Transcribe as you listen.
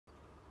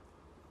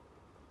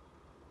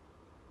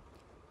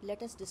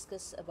Let us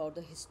discuss about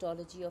the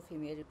histology of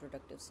female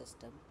reproductive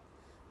system.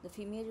 The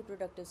female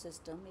reproductive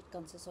system, it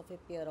consists of a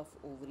pair of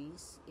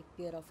ovaries,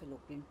 a pair of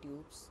fallopian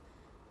tubes,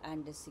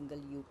 and a single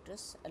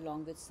uterus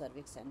along with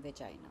cervix and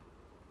vagina.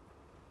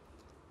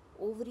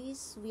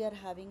 Ovaries, we are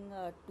having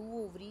two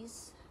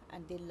ovaries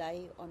and they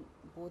lie on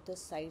both the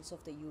sides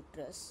of the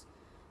uterus,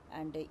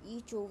 and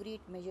each ovary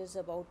it measures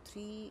about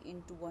 3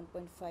 into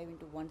 1.5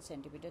 into 1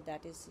 centimeter,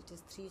 that is it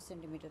is 3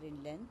 centimeter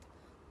in length,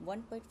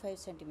 1.5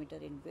 centimeter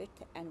in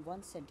width and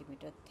 1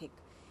 centimeter thick.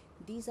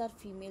 These are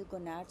female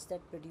gonads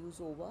that produce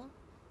ova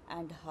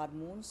and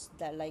hormones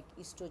that like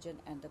estrogen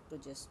and the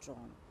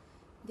progesterone.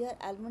 They are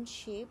almond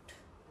shaped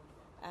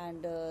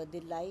and they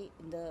lie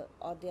in the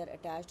or they are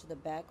attached to the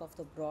back of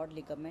the broad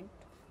ligament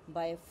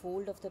by a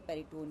fold of the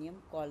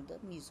peritoneum called the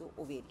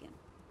meso-ovarian.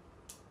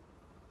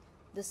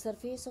 The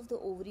surface of the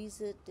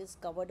ovaries it is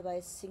covered by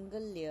a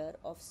single layer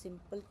of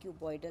simple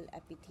cuboidal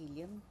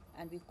epithelium,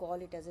 and we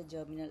call it as a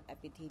germinal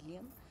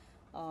epithelium,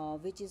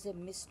 which is a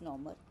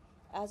misnomer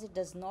as it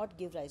does not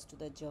give rise to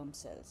the germ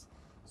cells.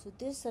 So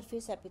this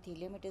surface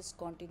epithelium it is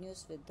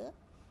continuous with the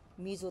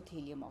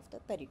mesothelium of the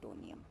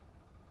peritoneum.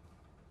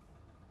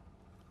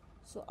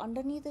 So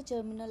underneath the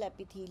germinal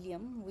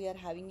epithelium we are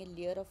having a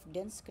layer of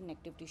dense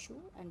connective tissue,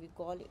 and we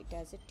call it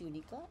as a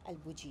tunica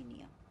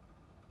albuginea.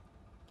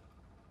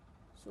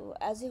 So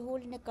as a whole,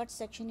 in a cut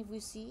section, if we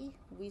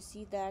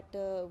see that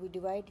we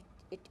divide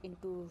it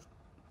into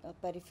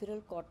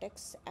peripheral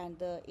cortex and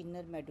the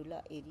inner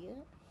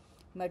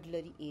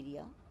medullary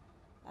area,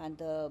 and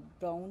the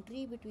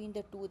boundary between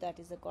the two, that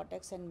is the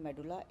cortex and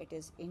medulla, it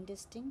is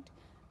indistinct,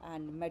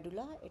 and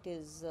medulla it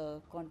is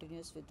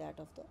continuous with that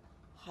of the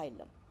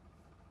hilum.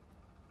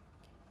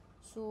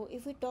 So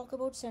if we talk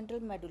about central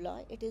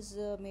medulla, it is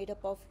made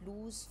up of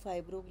loose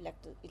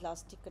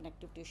fibroelastic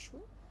connective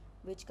tissue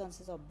which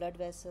consists of blood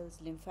vessels,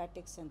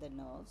 lymphatics and the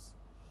nerves,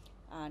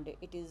 and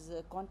it is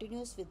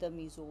continuous with the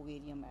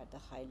meso-ovarium at the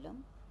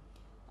hilum.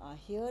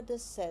 Here the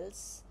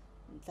cells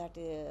that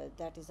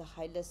is the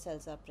hilous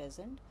cells are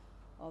present,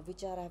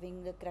 which are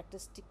having the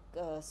characteristic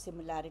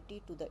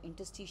similarity to the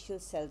interstitial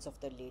cells of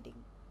the lady,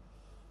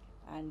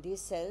 and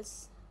these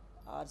cells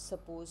are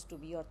supposed to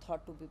be or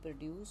thought to be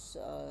produce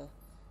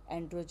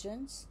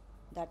androgens,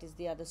 that is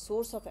they are the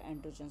source of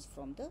androgens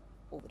from the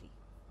ovary.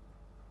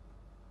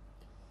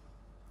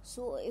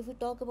 So if we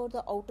talk about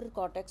the outer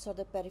cortex or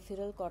the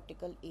peripheral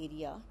cortical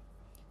area,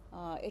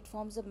 it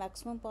forms the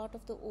maximum part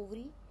of the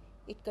ovary.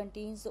 It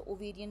contains the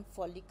ovarian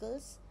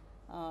follicles,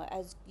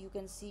 as you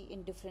can see,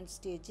 in different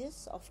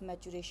stages of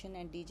maturation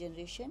and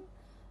degeneration,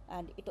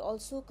 and it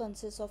also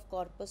consists of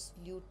corpus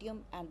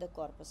luteum and the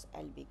corpus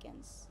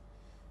albicans.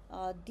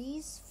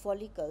 These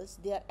follicles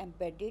they are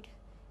embedded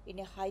in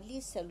a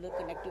highly cellular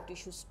connective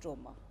tissue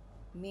stroma,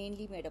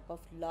 mainly made up of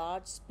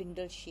large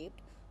spindle-shaped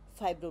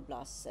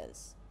fibroblast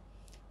cells.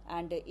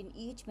 And in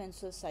each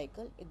menstrual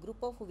cycle, a group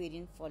of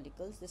ovarian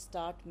follicles they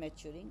start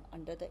maturing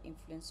under the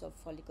influence of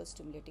follicle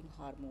stimulating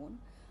hormone,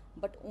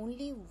 but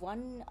only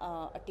one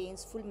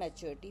attains full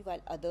maturity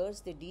while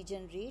others they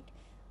degenerate,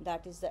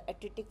 that is the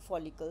atretic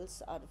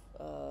follicles are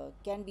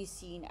can be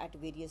seen at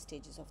various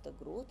stages of the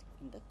growth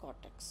in the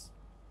cortex.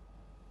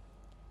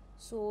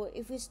 So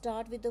if we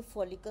start with the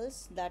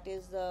follicles, that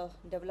is the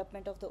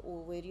development of the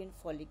ovarian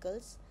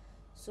follicles.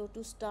 So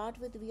to start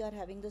with, we are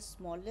having the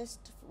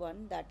smallest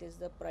one, that is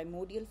the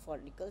primordial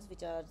follicles,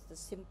 which are the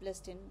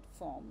simplest in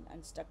form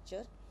and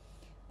structure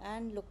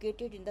and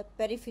located in the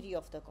periphery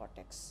of the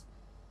cortex.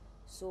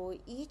 So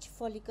each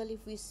follicle,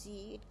 if we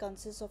see, it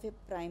consists of a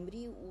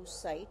primary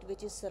oocyte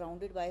which is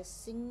surrounded by a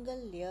single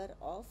layer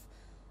of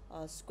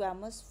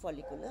squamous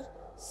follicular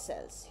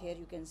cells. Here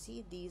you can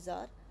see these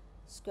are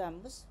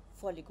squamous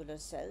follicular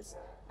cells,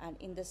 and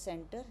in the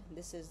center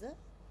this is the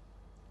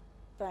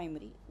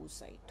primary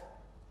oocyte.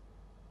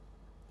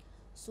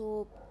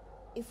 So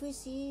if we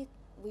see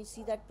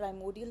that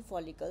primordial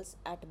follicles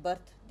at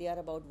birth they are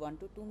about 1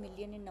 to 2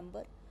 million in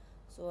number.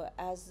 So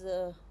as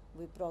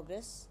we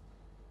progress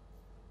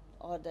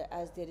or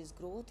as there is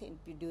growth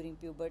during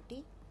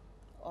puberty,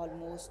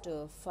 almost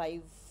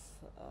 5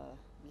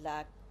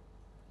 lakh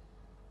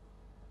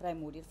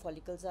primordial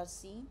follicles are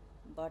seen,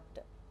 but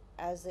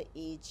as the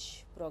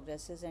age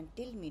progresses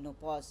until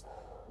menopause,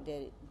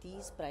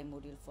 these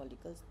primordial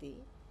follicles they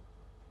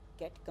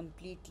get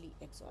completely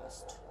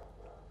exhausted.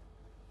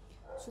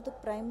 So the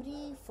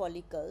primary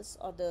follicles,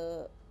 or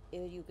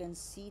you can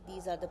see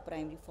these are the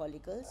primary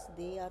follicles,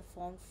 they are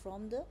formed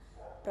from the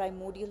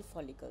primordial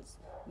follicles.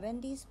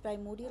 When these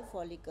primordial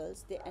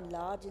follicles they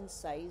enlarge in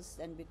size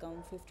and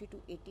become 50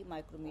 to 80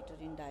 micrometer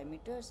in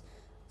diameters,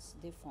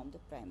 they form the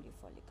primary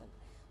follicle.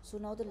 So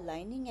now the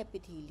lining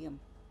epithelium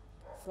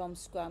from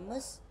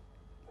squamous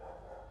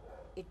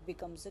it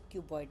becomes a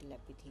cuboidal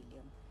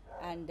epithelium,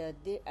 and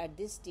at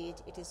this stage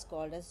it is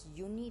called as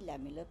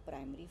unilamellar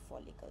primary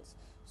follicles.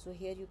 So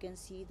here you can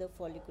see the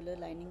follicular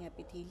lining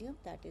epithelium,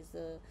 that is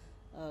the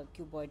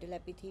cuboidal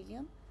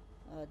epithelium.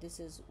 This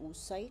is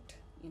oocyte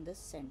in the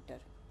center.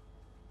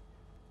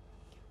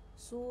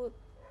 So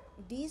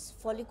these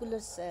follicular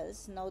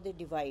cells now they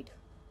divide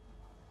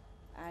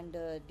and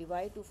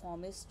divide to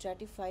form a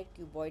stratified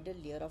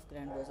cuboidal layer of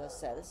granulosa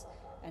cells,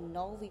 and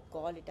now we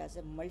call it as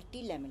a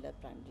multilamellar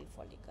primary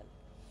follicle.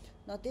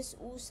 Now this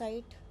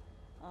oocyte,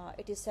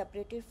 it is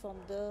separated from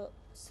the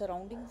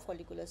surrounding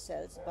follicular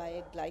cells by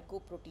a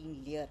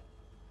glycoprotein layer,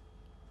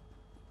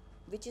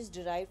 which is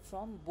derived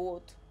from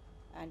both,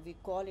 and we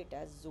call it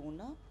as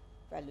zona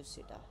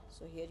pellucida.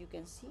 So here you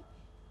can see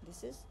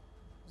this is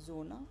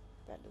zona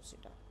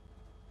pellucida.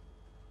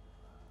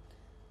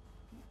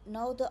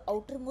 Now the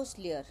outermost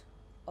layer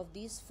of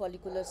these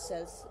follicular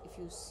cells, if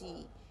you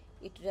see,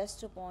 it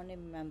rests upon a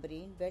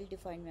membrane, well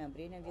defined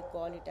membrane, and we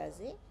call it as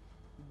a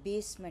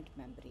basement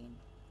membrane.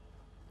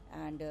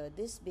 And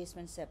this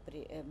basement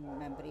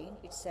membrane,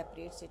 it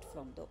separates it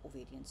from the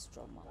ovarian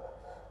stroma.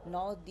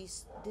 Now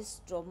this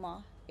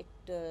stroma, it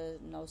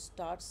now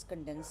starts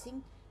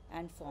condensing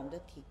and form the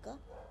theca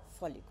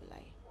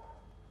folliculi.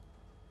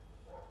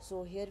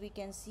 So here we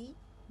can see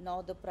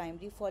now the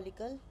primary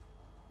follicle,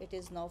 it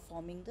is now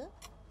forming the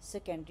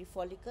secondary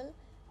follicle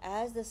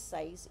as the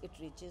size it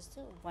reaches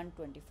the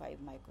 125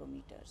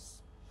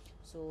 micrometers.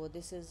 So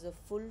this is a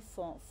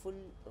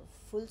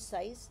full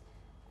size,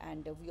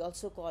 and we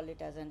also call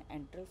it as an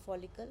antral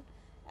follicle,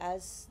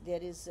 as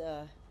there is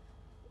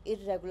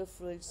irregular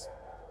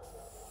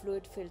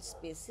fluid filled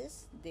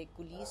spaces. They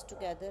coalesce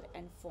together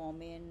and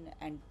form an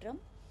antrum,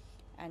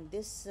 and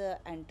this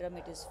antrum,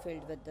 it is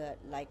filled with the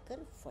liquor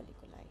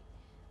folliculi,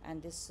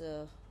 and this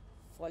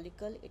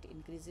follicle, it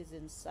increases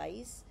in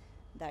size,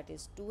 that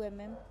is 2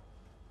 mm,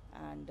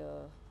 and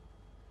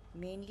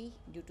mainly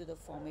due to the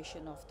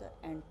formation of the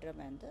antrum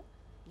and the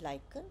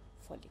liquor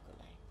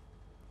folliculi.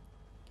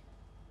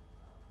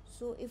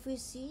 So if we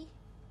see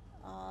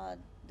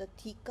the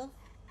theca,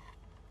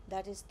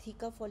 that is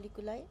theca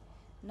folliculi,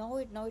 now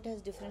it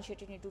has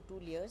differentiated into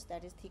 2 layers,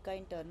 that is theca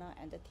interna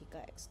and the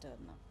theca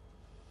externa.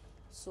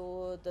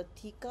 So the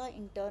theca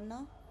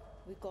interna,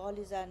 we call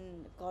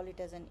it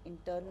as an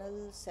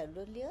internal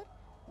cellular layer,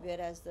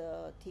 whereas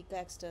the theca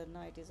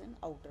externa, it is an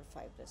outer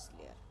fibrous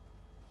layer.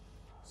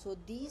 So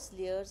these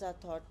layers are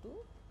thought to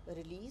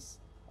release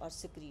or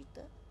secrete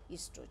the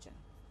estrogen.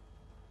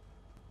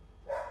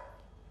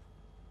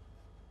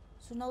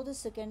 So now the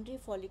secondary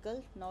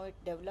follicle, now it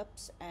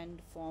develops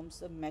and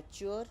forms a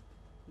mature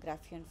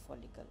Graafian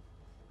follicle.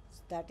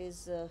 So that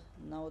is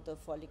now the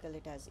follicle,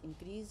 it has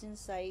increased in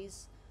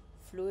size,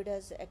 fluid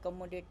has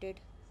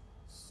accommodated,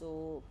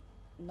 so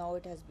now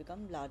it has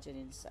become larger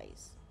in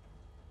size.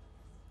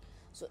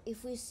 So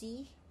if we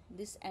see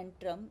this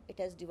antrum, it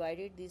has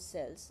divided these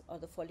cells or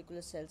the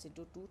follicular cells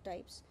into 2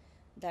 types.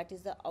 That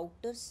is the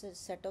outer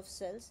set of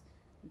cells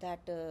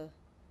that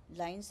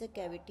lines the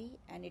cavity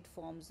and it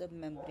forms the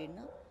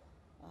membrana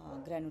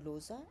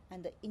granulosa,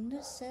 and the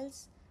inner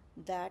cells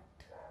that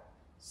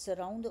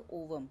surround the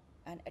ovum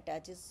and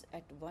attaches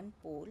at one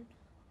pole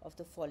of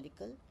the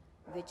follicle,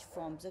 which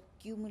forms a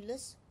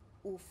cumulus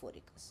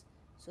oophoricus.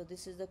 So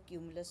this is the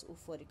cumulus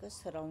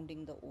oophoricus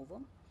surrounding the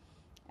ovum,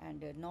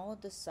 and now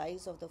the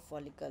size of the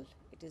follicle,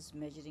 it is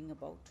measuring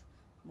about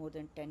more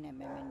than 10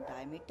 mm in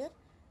diameter,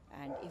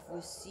 and if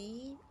we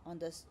see on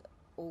the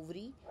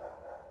ovary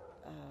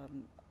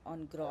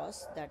on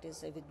gross, that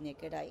is with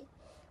naked eye,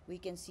 we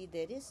can see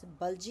there is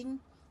bulging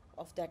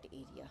of that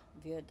area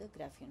where the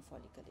Graafian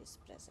follicle is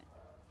present.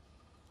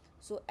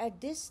 So at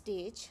this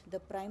stage, the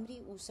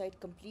primary oocyte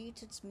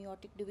completes its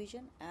meiotic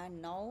division,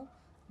 and now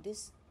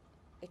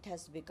it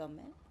has become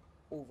an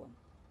ovum.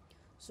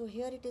 So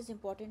here it is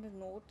important to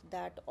note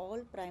that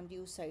all primary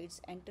oocytes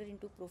enter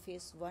into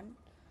prophase 1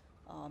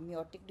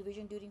 meiotic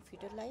division during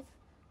fetal life,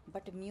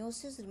 but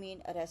meiosis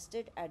remain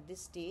arrested at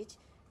this stage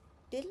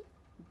till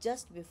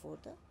just before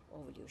the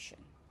ovulation.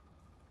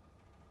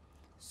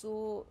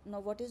 So now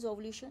what is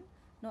ovulation?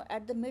 Now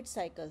at the mid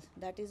cycle,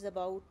 that is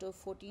about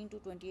 14 to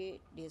 28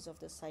 days of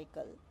the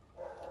cycle,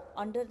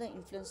 under the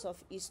influence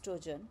of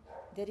estrogen,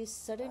 there is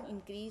sudden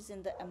increase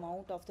in the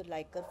amount of the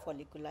liquor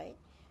folliculi,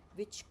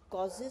 which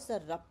causes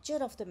the rupture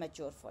of the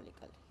mature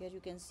follicle. Here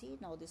you can see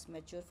now this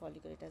mature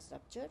follicle, it has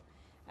ruptured,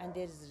 and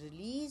there is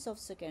release of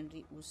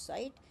secondary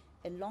oocyte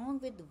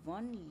along with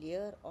one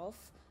layer of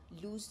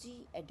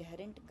loosely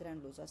adherent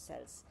granulosa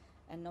cells,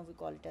 and now we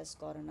call it as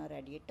corona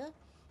radiata,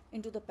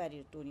 into the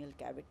peritoneal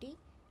cavity,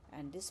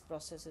 and this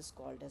process is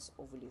called as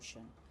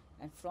ovulation.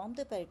 And from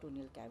the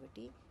peritoneal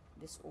cavity,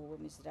 this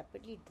ovum is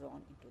rapidly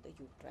drawn into the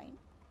uterine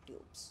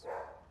tubes.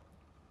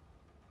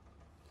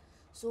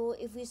 So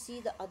if we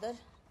see the other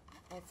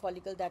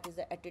follicle, that is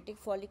the atretic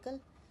follicle,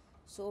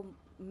 so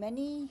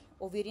many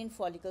ovarian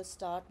follicles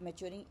start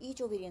maturing each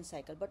ovarian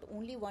cycle, but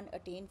only one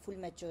attain full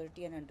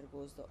maturity and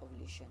undergoes the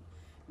ovulation,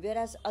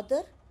 whereas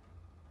other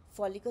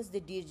follicles, they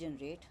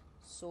degenerate,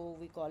 so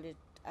we call it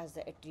as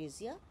the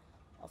atresia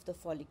of the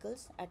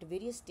follicles at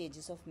various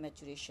stages of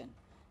maturation,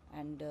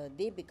 and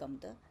they become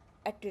the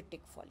atretic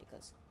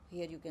follicles.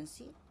 Here you can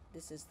see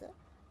this is the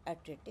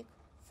atretic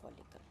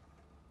follicle.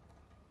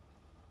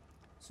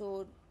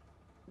 So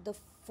the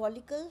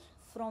follicle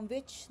from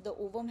which the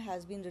ovum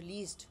has been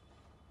released,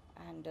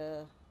 and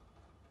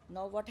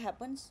now what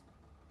happens,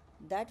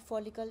 that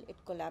follicle, it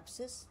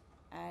collapses,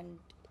 and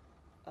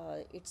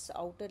its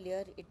outer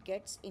layer, it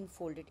gets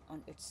enfolded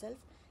on itself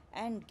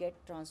and get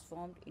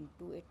transformed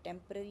into a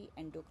temporary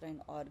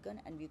endocrine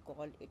organ, and we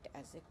call it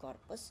as a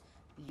corpus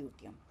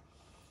luteum.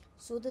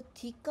 So the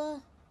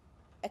theca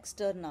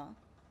externa,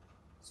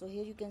 so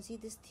here you can see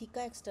this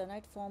theca externa,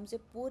 it forms a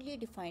poorly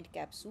defined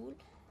capsule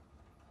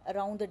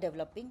around the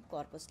developing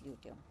corpus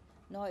luteum.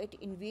 Now it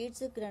invades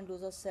the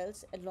granulosa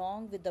cells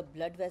along with the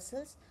blood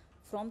vessels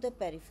from the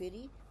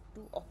periphery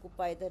to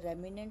occupy the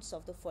remnants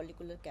of the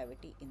follicular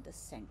cavity in the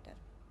center.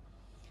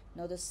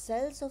 Now the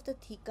cells of the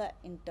theca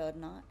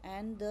interna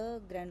and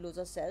the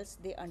granulosa cells,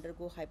 they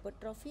undergo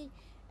hypertrophy,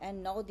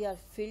 and now they are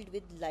filled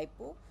with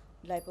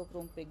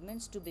lipochrome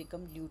pigments to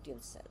become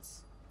luteal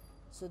cells.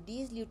 So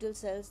these luteal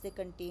cells, they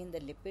contain the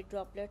lipid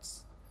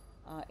droplets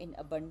in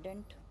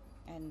abundant,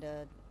 and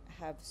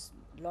have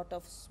lot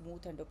of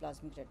smooth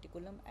endoplasmic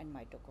reticulum and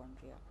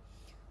mitochondria.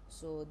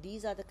 So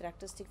these are the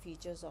characteristic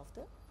features of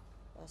the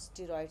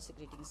steroid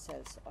secreting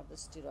cells or the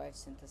steroid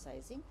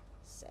synthesizing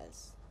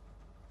cells.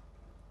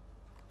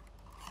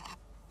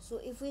 So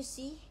if we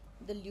see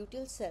the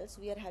luteal cells,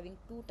 we are having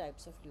two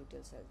types of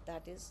luteal cells.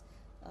 That is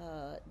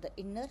the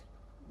inner,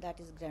 that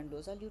is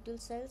granulosa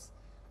luteal cells.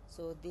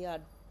 So they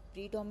are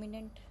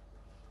predominant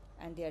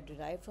and they are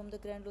derived from the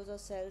granulosa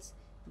cells.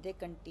 They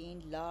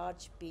contain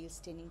large pale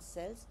staining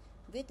cells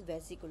with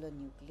vesicular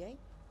nuclei,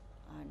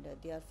 and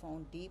they are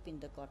found deep in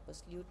the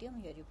corpus luteum.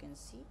 Here you can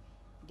see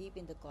deep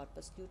in the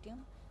corpus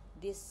luteum.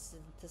 They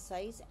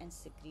synthesize and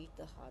secrete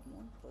the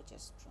hormone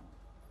progesterone.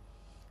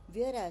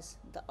 Whereas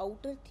the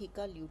outer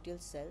theca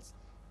luteal cells,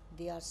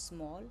 they are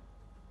small,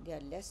 they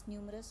are less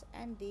numerous,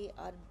 and they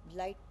are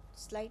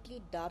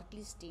slightly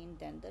darkly stained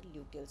than the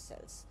luteal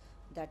cells,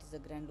 that is the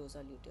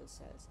granulosa luteal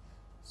cells.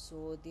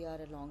 So they are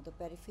along the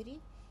periphery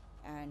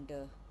and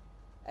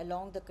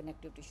along the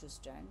connective tissue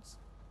strands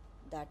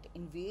that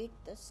invade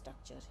the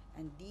structure,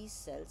 and these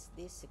cells,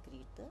 they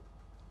secrete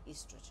the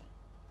estrogen.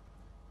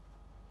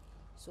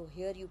 So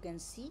here you can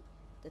see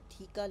the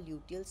theca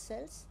luteal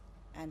cells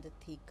and the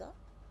theca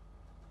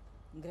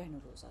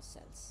granulosa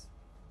cells.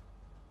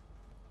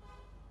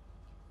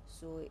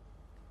 So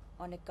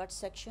on a cut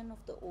section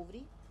of the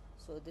ovary,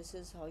 so this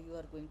is how you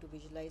are going to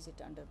visualize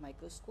it under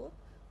microscope.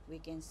 We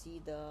can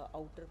see the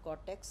outer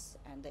cortex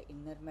and the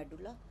inner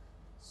medulla.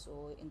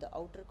 So in the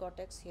outer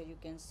cortex, here you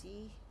can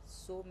see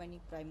so many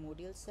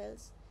primordial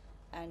cells,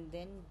 and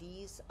then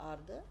these are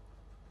the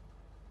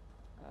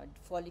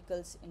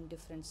follicles in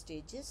different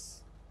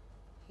stages.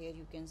 Here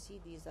you can see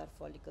these are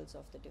follicles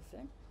of the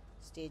different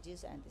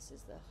stages, and this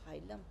is the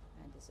hilum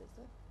and this is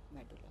the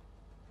medulla.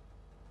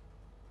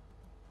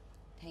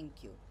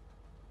 Thank you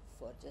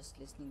for just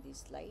listening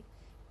this slide.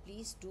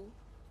 Please do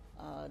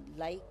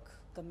like,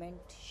 comment,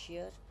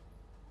 share,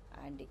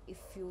 and if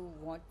you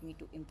want me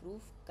to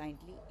improve,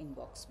 kindly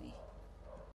inbox me.